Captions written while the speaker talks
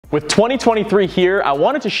With 2023 here, I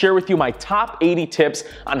wanted to share with you my top 80 tips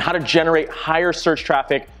on how to generate higher search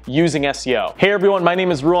traffic using SEO. Hey everyone, my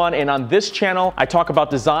name is Ruan, and on this channel, I talk about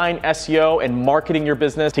design, SEO, and marketing your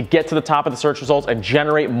business to get to the top of the search results and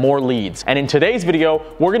generate more leads. And in today's video,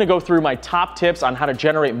 we're gonna go through my top tips on how to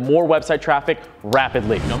generate more website traffic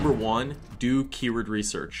rapidly. Number 1, do keyword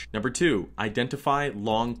research. Number 2, identify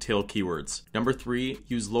long tail keywords. Number 3,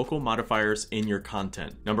 use local modifiers in your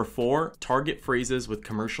content. Number 4, target phrases with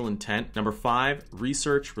commercial intent. Number 5,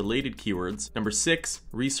 research related keywords. Number 6,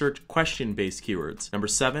 research question-based keywords. Number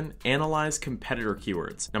 7, analyze competitor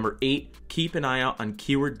keywords. Number 8, keep an eye out on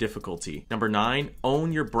keyword difficulty. Number 9,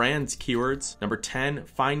 own your brand's keywords. Number 10,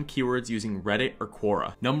 find keywords using Reddit or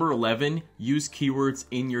Quora. Number 11, use keywords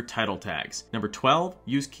in your title tags. Number 12,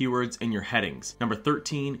 use keywords in your headings. Number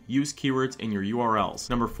 13, use keywords in your URLs.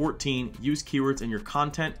 Number 14, use keywords in your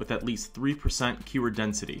content with at least 3% keyword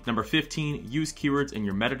density. Number 15, use keywords in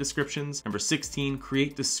your meta descriptions. Number 16,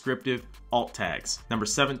 create descriptive alt tags. Number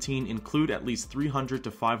 17, include at least 300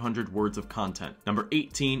 to 500 words of content. Number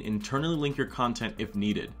 18, internally link your content if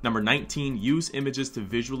needed. Number 19, use images to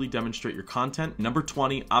visually demonstrate your content. Number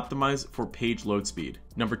 20, optimize for page load speed.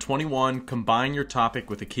 Number 21, combine your topic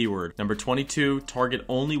with a keyword. Number 22, target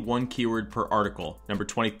only one keyword per article. Number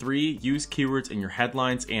 23, use keywords in your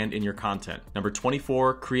headlines and in your content. Number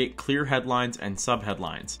 24, create clear headlines and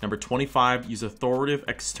subheadlines. Number 25, use authoritative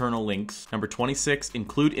external links. Number 26,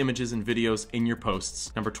 include images and videos in your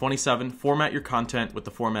posts. Number 27, format your content with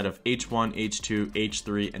the format of H1, H2,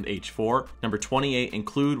 H3, and H4. Number 28,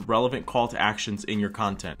 include relevant call to actions in your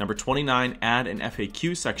content. Number 29, add an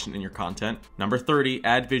FAQ section in your content. Number 30,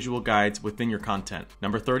 add visual guides within your content.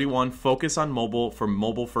 Number 31, focus on mobile for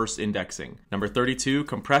mobile first indexing. Number 32,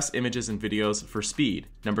 compress images and videos for speed.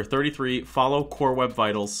 Number 33, follow Core Web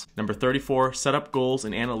Vitals. Number 34, set up goals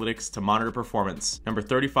and analytics to monitor performance. Number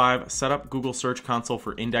 35, set up Google Search Console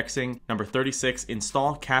for indexing. Number 36,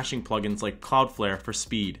 install caching plugins like Cloudflare for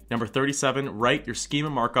speed. Number 37, write your schema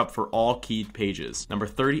markup for all keyed pages. Number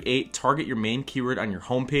 38, target your main keyword on your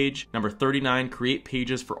homepage. Number 39, create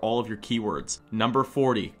pages for all of your keywords. Number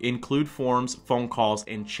 40, include forms, phone calls,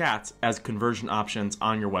 and chats as conversion options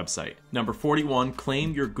on your website. Number 41,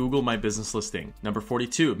 claim your Google My Business listing. Number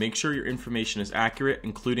 42, make sure your information is accurate,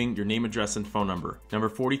 including your name, address, and phone number. Number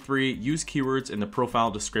 43, use keywords in the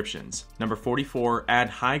profile descriptions. Number 44, add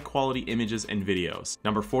high quality images and videos.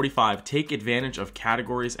 Number 45, take advantage of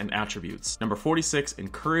categories and attributes. Number 46,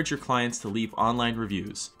 encourage your clients to leave online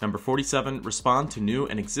reviews. Number 47, respond to new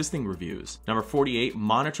and existing reviews. Number 48,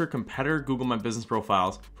 monitor competitor Google My Business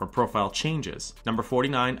profiles for profile changes. Number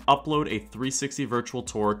 49, upload a 360 virtual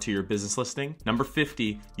tour to your business listing. Number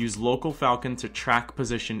 50, use local Falcon to track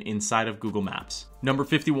position inside of Google Maps. Number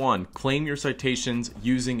 51, claim your citations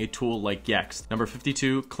using a tool like Yext. Number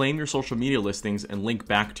 52, claim your social media listings and link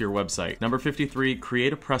back to your website. Number 53,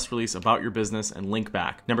 create a press release about your business and link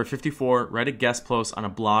back. Number 54, write a guest post on a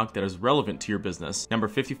blog that is relevant to your business. Number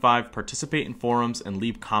 55, participate in forums and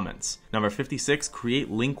leave comments. Number 56,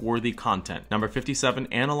 create link-worthy content. Number 57,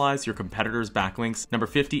 analyze your competitors' backlinks. Number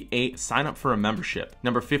 58, sign up for a membership.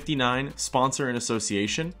 Number 59, sponsor an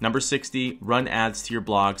association. Number 60, run ads to your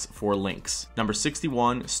blogs for links. Number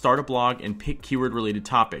 61, start a blog and pick keyword-related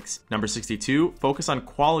topics. Number 62, focus on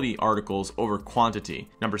quality articles over quantity.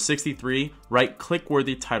 Number 63, write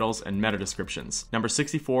click-worthy titles and meta descriptions. Number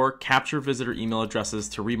 64, capture visitor email addresses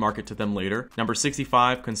to remarket to them later. Number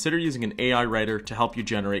 65, consider using an AI writer to help you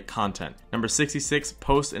generate content. Number 66,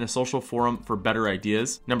 post in a social forum for better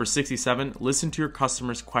ideas. Number 67, listen to your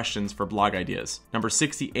customers' questions for blog ideas. Number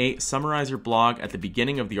 68, summarize your blog at the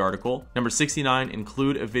beginning of the article. Number 69,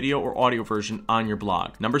 include a video or audio version on your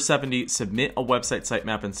blog. Number 70, submit a website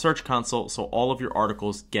sitemap in Search Console so all of your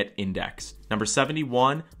articles get indexed. Number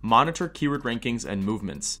 71, monitor keyword rankings and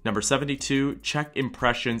movements. Number 72, check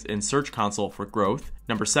impressions in Search Console for growth.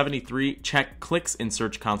 Number 73, check clicks in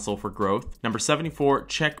Search Console for growth. Number 74,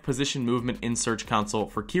 check position movement in Search Console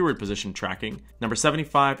for keyword position tracking. Number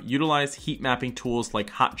 75, utilize heat mapping tools like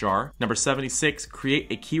Hotjar. Number 76, create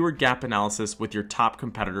a keyword gap analysis with your top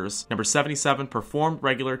competitors. Number 77, perform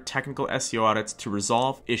regular technical SEO audits to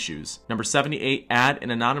resolve issues. Number 78, add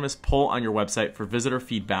an anonymous poll on your website for visitor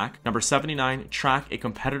feedback. Number 79, track a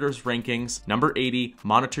competitor's rankings. Number 80,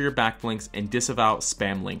 monitor your backlinks and disavow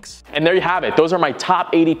spam links. And there you have it. Those are my top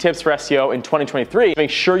 80 tips for SEO in 2023. Make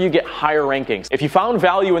sure you get higher rankings. If you found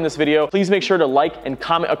value in this video, please make sure to like and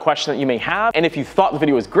comment a question that you may have. And if you thought the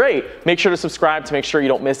video was great, make sure to subscribe to make sure you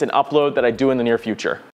don't miss an upload that I do in the near future.